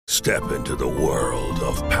Step into the world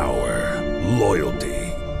of power, loyalty,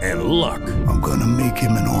 and luck. I'm gonna make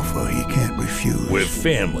him an offer he can't refuse. With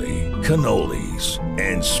family, cannolis,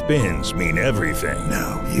 and spins mean everything.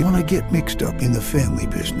 Now, you wanna get mixed up in the family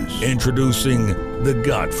business. Introducing The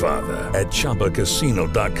Godfather at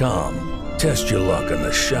ChumbaCasino.com. Test your luck in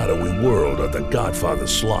the shadowy world of The Godfather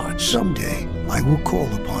slot. Someday, I will call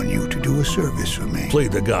upon you to do a service for me. Play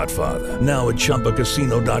The Godfather now at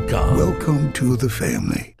ChumbaCasino.com. Welcome to the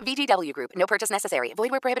family. VGW Group. No purchase necessary. Void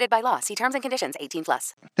where prohibited by law. See terms and conditions.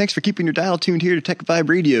 18+. Thanks for keeping your dial tuned here to Tech Vibe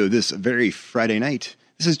Radio this very Friday night.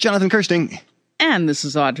 This is Jonathan Kirsting. And this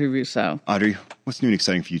is Audrey Russo. Audrey, what's new and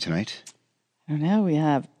exciting for you tonight? I don't know. We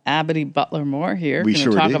have Abity Butler Moore here. We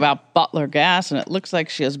sure talk do. about Butler Gas, and it looks like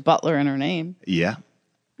she has Butler in her name. Yeah.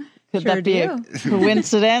 Could that be a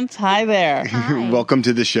coincidence? Hi there. Hi. Welcome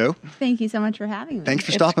to the show. Thank you so much for having me. Thanks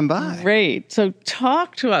for stopping by. Great. So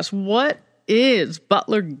talk to us. What is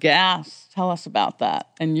Butler Gas? Tell us about that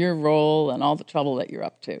and your role and all the trouble that you're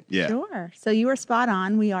up to. Yeah. Sure. So you were spot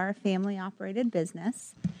on. We are a family-operated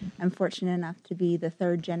business. I'm fortunate enough to be the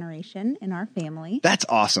third generation in our family. That's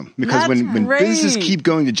awesome. Because That's when great. businesses keep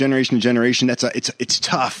going to generation, it's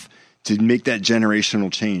tough to make that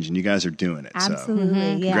generational change, and you guys are doing it. Absolutely.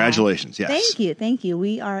 So. Yeah. Congratulations. Yes. Thank you.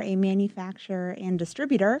 We are a manufacturer and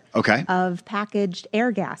distributor of packaged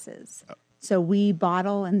air gases. So we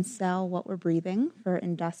bottle and sell what we're breathing for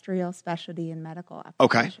industrial, specialty, and medical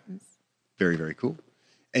applications. Very, very cool.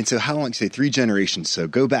 And so how long, you say 3 generations, so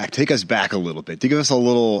take us back a little bit to give us a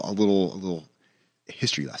little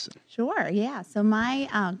history lesson. Sure, yeah. So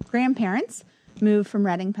my grandparents moved from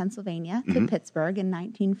Reading, Pennsylvania to Pittsburgh in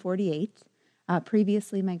 1948.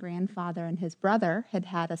 Previously, my grandfather and his brother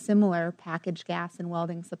had a similar packaged gas and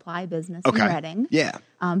welding supply business in Reading. Yeah.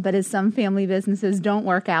 But as some family businesses don't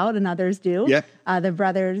work out and others do, the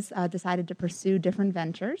brothers decided to pursue different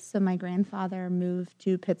ventures. So my grandfather moved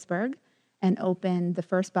to Pittsburgh and opened the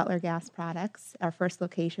first Butler Gas Products, our first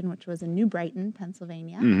location, which was in New Brighton,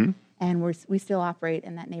 Pennsylvania. And we still operate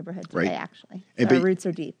in that neighborhood today, actually. So our roots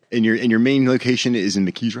are deep. And your main location is in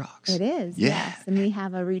McKees Rocks. It is, yes. And we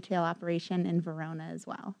have a retail operation in Verona as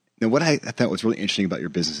well. Now, what I thought was really interesting about your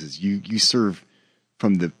business is you serve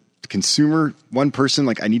from the consumer, one person,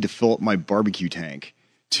 like I need to fill up my barbecue tank,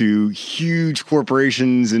 to huge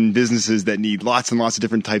corporations and businesses that need lots and lots of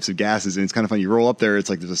different types of gases. And it's kind of fun. You roll up there, it's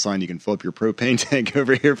like there's a sign you can fill up your propane tank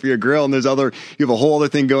over here for your grill. And you have a whole other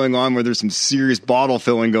thing going on where there's some serious bottle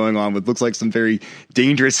filling going on with looks like some very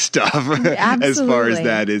dangerous stuff as far as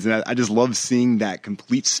that is. And I just love seeing that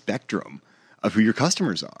complete spectrum of who your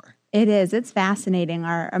customers are. It is. It's fascinating.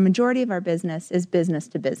 A majority of our business is business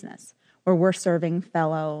to business, where we're serving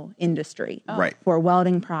fellow industry for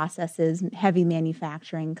welding processes, heavy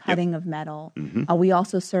manufacturing, cutting of metal. We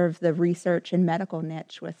also serve the research and medical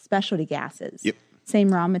niche with specialty gases.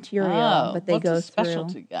 Same raw material, but they go through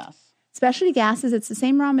specialty gas. Specialty gases, it's the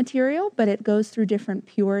same raw material, but it goes through different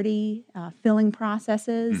purity filling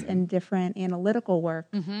processes and different analytical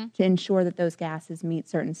work to ensure that those gases meet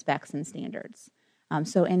certain specs and standards.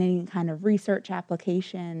 So in any kind of research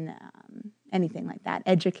application, anything like that,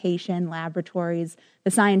 education, laboratories,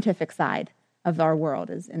 the scientific side of our world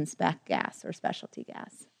is in spec gas or specialty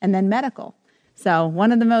gas. And then medical. So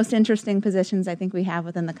one of the most interesting positions I think we have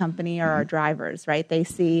within the company are our drivers, right? They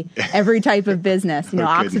see every type of business,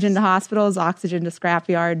 oxygen to hospitals, oxygen to scrap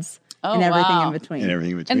yards, and everything in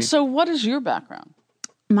between. And so what is your background?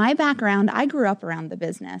 My background, I grew up around the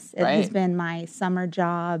business. It has been my summer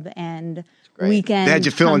job and weekend. They had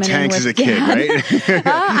you filling tanks as a kid, right?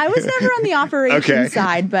 I was never on the operations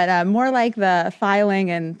side, but more like the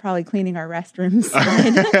filing and probably cleaning our restrooms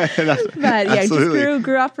side. But yeah, just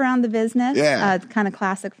grew up around the business. Kind of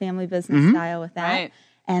classic family business style with that. Right.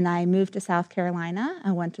 And I moved to South Carolina.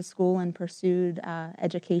 I went to school and pursued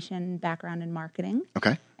education background in marketing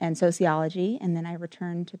and sociology. And then I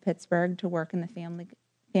returned to Pittsburgh to work in the family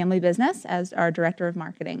business as our director of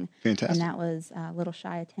marketing. Fantastic. And that was a little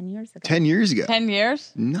shy of 10 years ago. 10 years ago. 10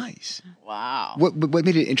 years? Nice. Wow. What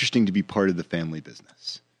made it interesting to be part of the family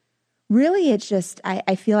business? Really, it's just,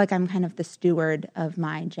 I feel like I'm kind of the steward of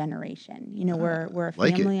my generation. We're a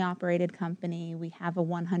family-operated company. We have a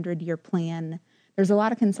 100-year plan. There's a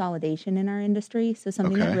lot of consolidation in our industry, so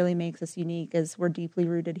something that really makes us unique is we're deeply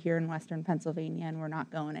rooted here in Western Pennsylvania, and we're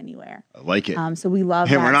not going anywhere. I like it. So we love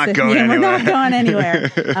that. We're not going anywhere. We're not going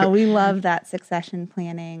anywhere. We love that succession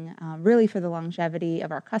planning, really for the longevity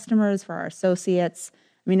of our customers, for our associates.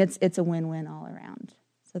 I mean, it's a win-win all around.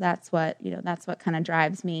 So that's what kind of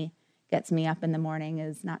drives me, gets me up in the morning,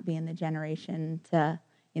 is not being the generation to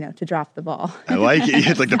drop the ball. I like it.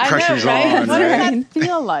 It's like the pressure's on. What does that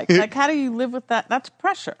feel like? Like, how do you live with that? That's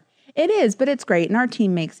pressure. It is, but it's great. And our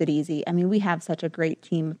team makes it easy. I mean, we have such a great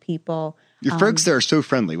team of people. Your folks there are so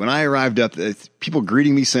friendly. When I arrived up, people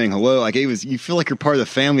greeting me saying hello. Like you feel like you're part of the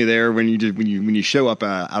family there when you show up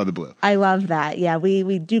out of the blue. I love that. Yeah,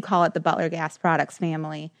 we do call it the Butler Gas Products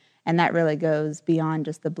family, and that really goes beyond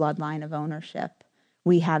just the bloodline of ownership.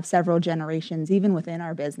 We have several generations even within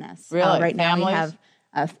our business. Really? Right now Families?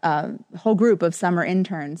 we have a whole group of summer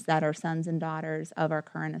interns that are sons and daughters of our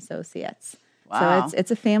current associates. Wow. So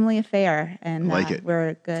it's a family affair, and I like it. We're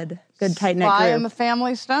a good tight knit Sly group. and the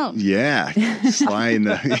Family Stone. Yeah, Sly in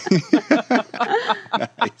the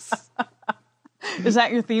nice. Is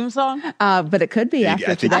that your theme song? But it could be after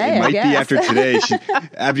I think today. it might I be guess. after today.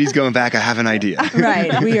 Abdi's going back. I have an idea.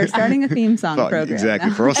 Right. We are starting a theme song program. Exactly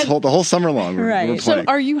now. for us the whole summer long. Right. We're So playing.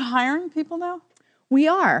 are you hiring people now? We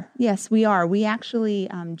are. Yes, we are. We actually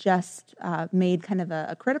just made kind of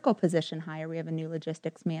a critical position hire. We have a new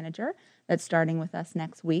logistics manager that's starting with us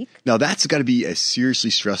next week. Now that's got to be a seriously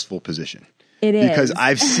stressful position. It is. Because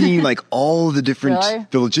I've seen like all the different Really?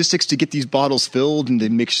 the logistics to get these bottles filled and to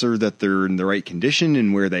make sure that they're in the right condition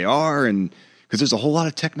and where they are, and because there's a whole lot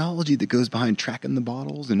of technology that goes behind tracking the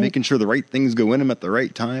bottles and making sure the right things go in them at the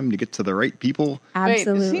right time to get to the right people.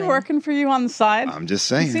 Absolutely. Wait, is he working for you on the side? I'm just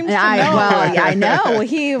He saying. seems to I know.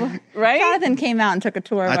 He Right? Jonathan came out and took a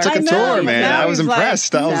tour of I our took a know, tour, he's man. now I was he's like-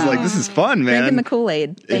 impressed. I was like, this is fun, man. drinking the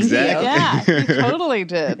Kool-Aid. Thank Exactly. you. Yeah, he totally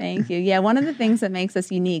did. Thank you. Yeah, one of the things that makes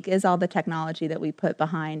us unique is all the technology that we put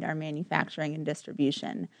behind our manufacturing and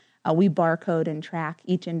distribution. We barcode and track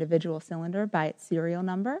each individual cylinder by its serial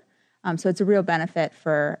number. So it's a real benefit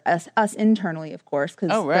for us internally, of course, because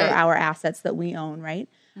right. they're our assets that we own, right?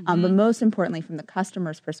 But most importantly, from the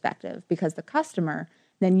customer's perspective, because the customer,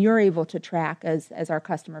 then you're able to track as our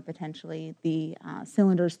customer potentially the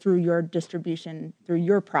cylinders through your distribution, through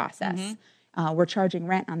your process. We're charging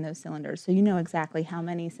rent on those cylinders, so you know exactly how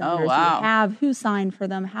many cylinders wow. you have, who signed for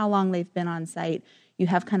them, how long they've been on site. You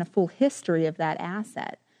have kind of full history of that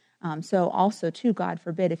asset. So also, too, God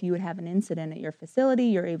forbid, if you would have an incident at your facility,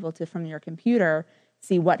 you're able to, from your computer,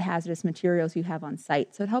 see what hazardous materials you have on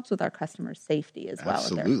site. So it helps with our customers' safety as well.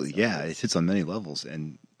 Absolutely. Yeah, it hits on many levels.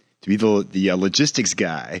 And to be the logistics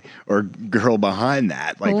guy or girl behind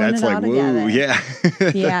that, like Pulling that's it like, all whoa, together.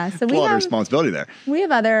 yeah. Yeah, so It's a we lot of have- responsibility there. We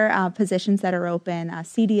have other positions that are open.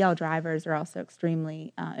 CDL drivers are also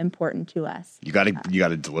extremely important to us. You got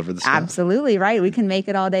to deliver the stuff. Absolutely, right. We can make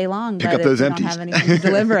it all day long, Pick but up if those we empties. don't have anything to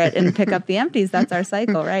deliver it and pick up the empties, that's our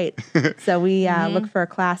cycle, right? So we look for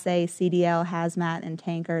Class A, CDL, hazmat, and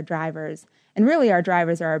tanker drivers. And really, our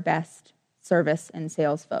drivers are our best service and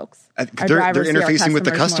sales folks. Our They're drivers see our interfacing with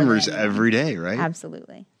the customers customers more than anyone. every day, right?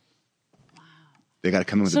 Absolutely. They got to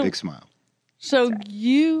come in with So- a big smile. So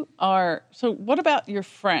so what about your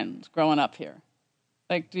friends growing up here?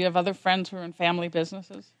 Like, do you have other friends who are in family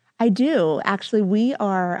businesses? I do. Actually, we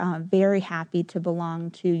are very happy to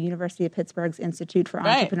belong to University of Pittsburgh's Institute for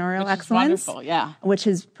Entrepreneurial which is Excellence. wonderful, yeah. Which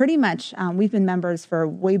is pretty much, we've been members for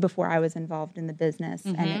way before I was involved in the business,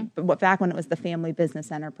 and back when it was the Family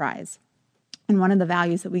Business Enterprise. And one of the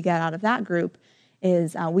values that we get out of that group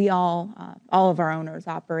is we all of our owners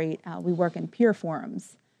operate, we work in peer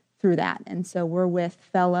forums through that. And so we're with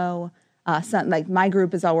fellow, like my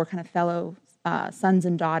group is all, we're kind of fellow sons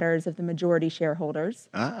and daughters of the majority shareholders.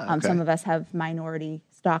 Okay. Some of us have minority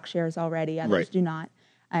stock shares already, others Right. do not.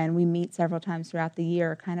 And we meet several times throughout the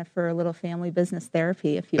year, kind of for a little family business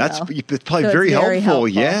therapy, if you That's will. it's probably So very, it's very helpful. helpful.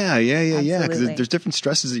 Yeah. Because Absolutely. there's different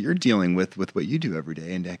stresses that you're dealing with what you do every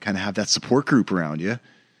day, and to kind of have that support group around you.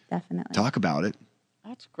 Definitely. Talk about it.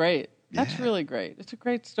 That's great. That's Yeah. really great. It's a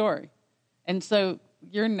great story. And so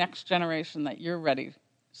your next generation that you're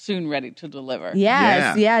soon ready to deliver.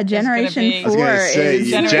 Yes, Yeah. yeah. Generation be- I was four gonna say, is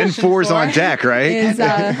Generation Gen 4's on 4 deck, right?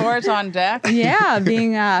 is Four's on deck. yeah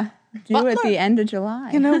being due at Butler. the end of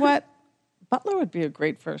July. You know what? Butler would be a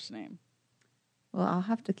great first name. Well, I'll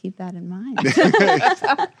have to keep that in mind.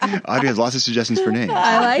 Audrey has lots of suggestions for names.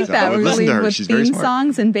 I like So that. We're listen to leading her. with She's very theme smart.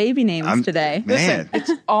 songs and baby names today. Man,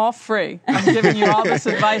 It's all free. I'm giving you all this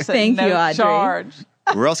advice at Thank no you, Audrey. charge.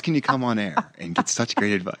 where else can you come on air and get such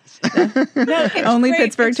great advice? No, it's Only great.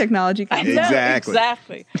 Pittsburgh It's- Technology I Council. know, Exactly.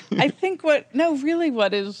 exactly. I think what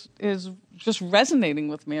is just resonating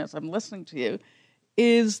with me as I'm listening to you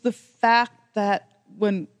is the fact that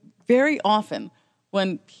very often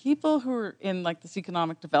when people who are in like this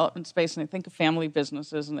economic development space and they think of family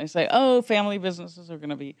businesses and they say, oh, family businesses are going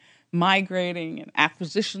to be migrating and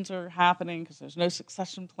acquisitions are happening because there's no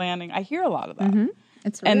succession planning. I hear a lot of that.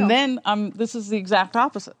 It's real. And then this is the exact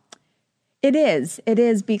opposite. It is. It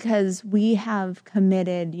is because we have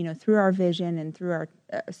committed, through our vision and through our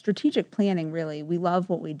strategic planning, really, we love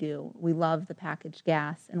what we do. We love the packaged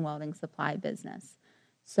gas and welding supply business.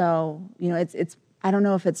 So, it's I don't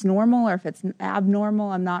know if it's normal or if it's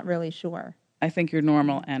abnormal. I'm not really sure. I think you're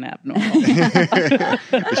normal and abnormal.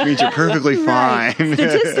 Which means you're perfectly fine. Right.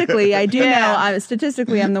 Statistically, I do know.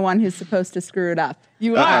 Statistically, I'm the one who's supposed to screw it up.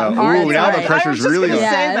 You are. Ooh, now the pressure's really on. Say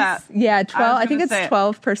that. Yeah, 12. I think it's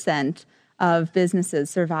 12% of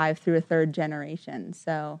businesses survive through a third generation.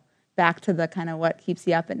 So back to the kind of what keeps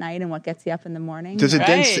you up at night and what gets you up in the morning. Does it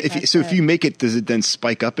then? If you make it, does it then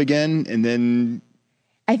spike up again and then?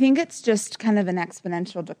 I think it's just kind of an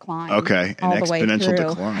exponential decline. Okay, all an the way exponential through.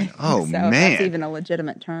 decline. Oh, so man. That's even a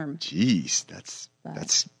legitimate term. Jeez,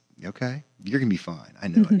 that's okay. You're gonna be fine. I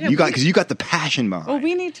know it. Because you got the passion behind. Well,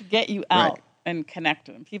 we need to get you out and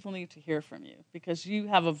connected, and people need to hear from you because you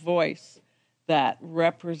have a voice that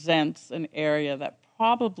represents an area that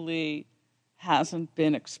probably hasn't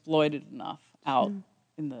been exploited enough out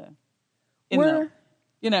in the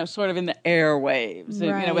sort of in the airwaves,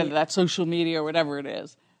 right. Whether that's social media or whatever it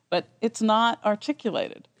is. But it's not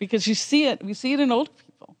articulated because we see it in older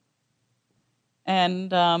people. And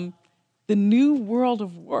the new world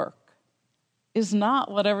of work is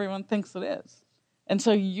not what everyone thinks it is. And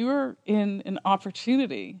so you're in an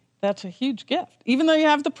opportunity that's a huge gift. Even though you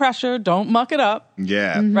have the pressure, don't muck it up.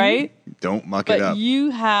 Yeah. Mm-hmm. Right? Don't muck it up. But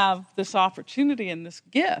you have this opportunity and this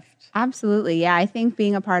gift. Absolutely. Yeah, I think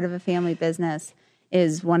being a part of a family business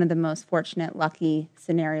is one of the most fortunate, lucky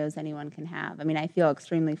scenarios anyone can have. I mean, I feel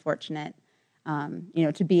extremely fortunate,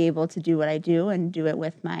 to be able to do what I do and do it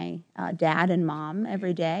with my dad and mom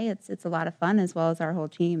every day. It's a lot of fun, as well as our whole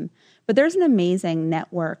team. But there's an amazing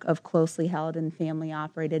network of closely held and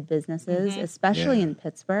family-operated businesses, especially in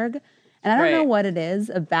Pittsburgh. And I don't know what it is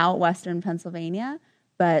about Western Pennsylvania,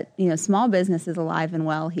 but small business is alive and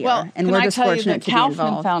well here. Well, and we're just fortunate to be involved.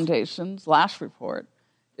 Kaufman Foundation's last report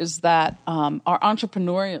is that our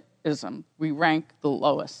entrepreneurism, we rank the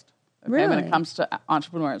lowest. Okay, when it comes to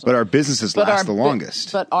entrepreneurism. But our businesses last the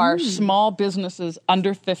longest. But our small businesses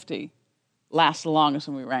under 50 last the longest,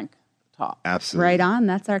 and we rank top. Absolutely. Right on.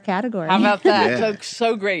 That's our category. How about that?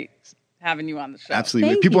 So great having you on the show.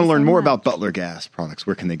 Absolutely. If people want to learn more about Butler Gas products,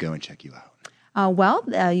 where can they go and check you out?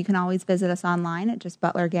 You can always visit us online at just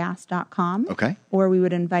butlergas.com. Okay. Or we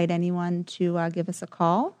would invite anyone to give us a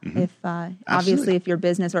call. If obviously, if your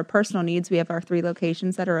business or personal needs, we have our 3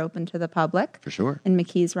 locations that are open to the public. For sure. In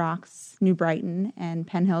McKees Rocks, New Brighton, and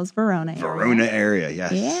Penn Hills, Verona area. Verona area,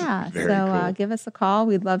 yes. Yeah. Very so cool. Give us a call.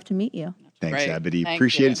 We'd love to meet you. Thanks, Great. Abity. Thank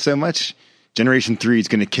Appreciate you. it so much. Generation 3 is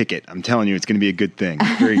going to kick it. I'm telling you, it's going to be a good thing.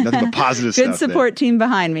 Nothing but positive stuff. Good support team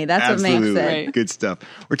behind me. That's Absolutely. what makes it. Good stuff.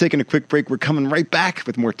 We're taking a quick break. We're coming right back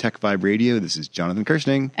with more Tech Vibe Radio. This is Jonathan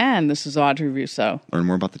Kirsting. And this is Audrey Russo. Learn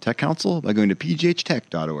more about the Tech Council by going to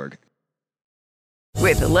pghtech.org.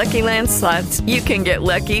 With the Lucky Land Slots, you can get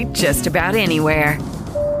lucky just about anywhere.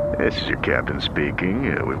 This is your captain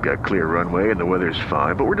speaking. We've got clear runway and the weather's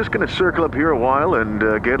fine, but we're just going to circle up here a while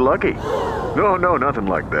and get lucky. No, nothing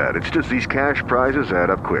like that. It's just these cash prizes add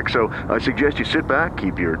up quick. So I suggest you sit back,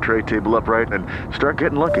 keep your tray table upright, and start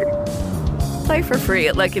getting lucky. Play for free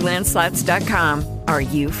at LuckyLandSlots.com. Are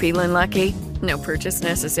you feeling lucky? No purchase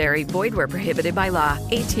necessary. Void where prohibited by law.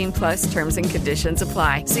 18+ terms and conditions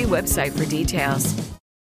apply. See website for details.